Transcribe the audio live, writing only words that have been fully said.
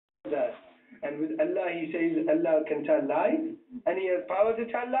And with Allah, he says Allah can tell lies, and he has power to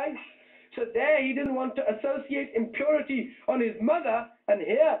tell lies. So there he didn't want to associate impurity on his mother, and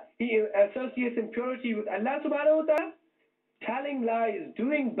here he associates impurity with Allah subhanahu wa ta'ala. Telling lies,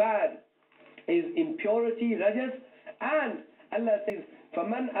 doing bad is impurity, rajas, and Allah says,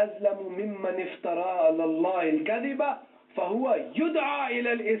 فَمَنْ أَزْلَمُ مِمَّنِ افْتَرَى عَلَى اللَّهِ الْكَذِبَ فَهُوَ يُدْعَى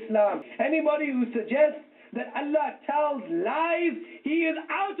إِلَى الْإِسْلَامِ. Anybody who suggests that Allah tells lies, he is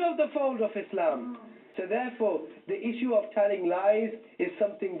out of the fold of Islam. So therefore, the issue of telling lies is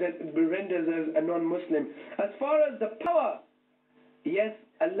something that renders us a non-Muslim. As far as the power, yes,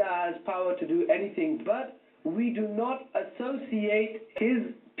 Allah has power to do anything, but we do not associate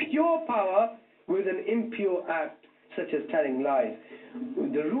his pure power with an impure act, such as telling lies.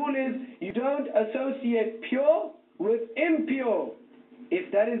 The rule is, you don't associate pure with impure.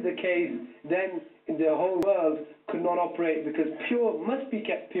 If that is the case, then the whole world could not operate, because pure must be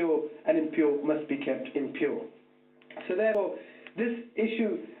kept pure and impure must be kept impure. So therefore, this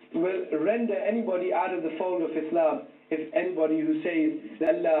issue will render anybody out of the fold of Islam if anybody who says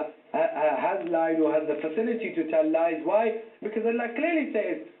that Allah has lied or has the facility to tell lies. Why? Because Allah clearly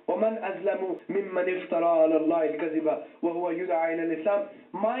says, وَمَنْ أَزْلَمُ مِمَّنِ افْتَرَى عَلَى اللَّهِ الْكَذِبَ وَهُوَ يُدْعَى إِلَى الْإِسْلَامِ.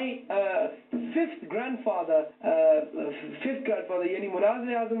 My fifth grandfather, yani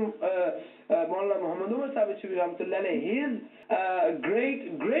Munazir-e-Islam, Maulana Muhammad Sahib, his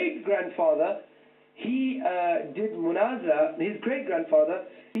great-great-grandfather, he did munazara, his great-grandfather,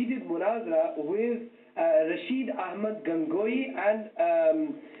 he did munazara with Rashid Ahmad Gangohi and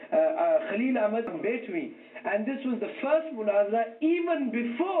Khalil Ahmad Betwi. And this was the first munazara even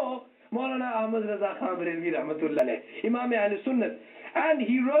before Maulana Ahmad Raza Khan Barelvi Rahmatullah Alayh, Imam Ahl Sunnat. And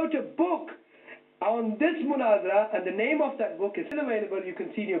he wrote a book on this munazara, and the name of that book is still available. You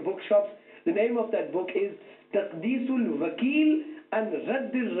can see in your bookshops. The name of that book is Taqdeesul Wakil and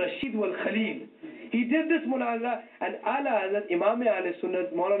Raddil Rashid wal Khalil. He did this munazara, and Ala Hazrat Imam Ahl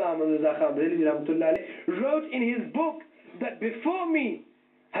Sunnat Maulana Ahmad Raza Khan Barelvi Rahmatullah Alayh wrote in his book that before me,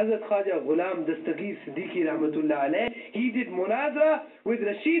 Hazrat Khaja Ghulam Dastagir Siddiqi Rahmatullah Alayh, he did munazara with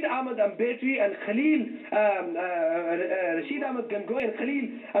Rashid Ahmad Ambetwi and Khalil, Rashid Ahmad Gangohi and Khalil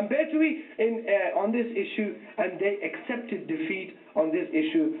Ambetwi on this issue, and they accepted defeat on this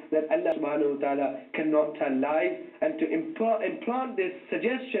issue, that Allah subhanahu wa ta'ala cannot tell lies, and to implant this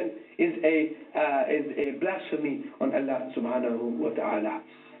suggestion is a blasphemy on Allah subhanahu wa ta'ala.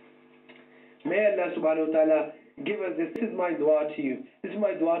 May Allah subhanahu wa ta'ala give us this. This is my dua to you. This is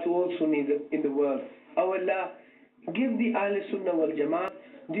my dua to all Sunnis in the world. Oh Allah, give the Ahl Sunnah wal Jama'at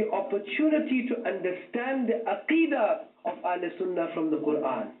the opportunity to understand the Aqeeda of Ahl Sunnah from the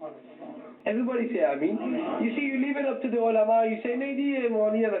Quran. Everybody say Ameen. You see, you leave it up to the Allama. You say,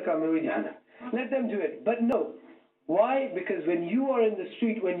 let them do it. But no. Why? Because when you are in the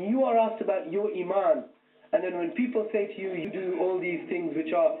street, when you are asked about your Iman, and then when people say to you, you do all these things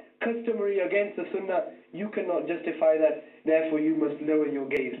which are customary against the Sunnah, you cannot justify that, therefore you must lower your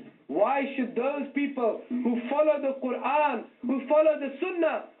gaze. Why should those people who follow the Quran, who follow the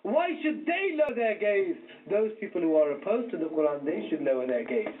Sunnah, why should they lower their gaze? Those people who are opposed to the Quran, they should lower their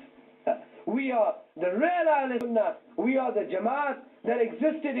gaze. We are the real Ahl Sunnah. We are the Jamaat that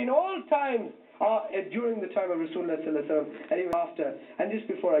existed in all times, during the time of Rasulullah sallallahu alaihi wasallam, and even after. And just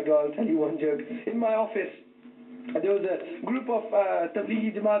before I go, I'll tell you one joke. In my office, there was a group of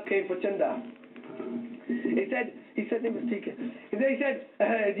Tablighi Jamaat came for Chanda. He said, he said,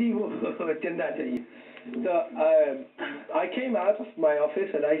 Chanda chahiye. So I came out of my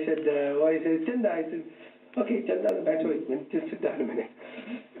office and I said, why? He said, Chanda. I said, okay, Chanda, just sit down a minute.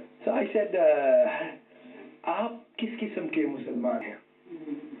 So I said, aap kis kisam ke Musliman hain?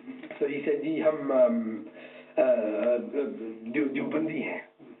 So he said, ji hum Deobandi hain.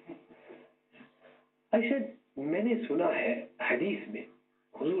 I said, मैंने सुना है हदीस में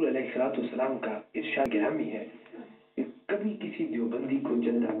हुजूर अलैहिस्सलाम का इरशाद गिरामी है कि कभी किसी देवबंदी को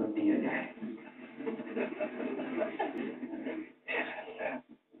चंदा मत दिया जाए.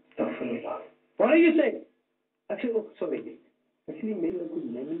 What are you saying? I said, oh, sorry. Actually, मेरी कुछ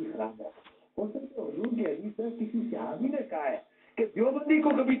memory खराब है. हो सकता है हुजूर की हदीस में किसी सहाबी ने कहा है कि देवबंदी को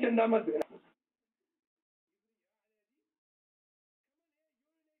कभी चंदा मत देना.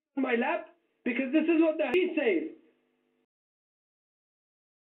 My lap, because this is what the hadith says.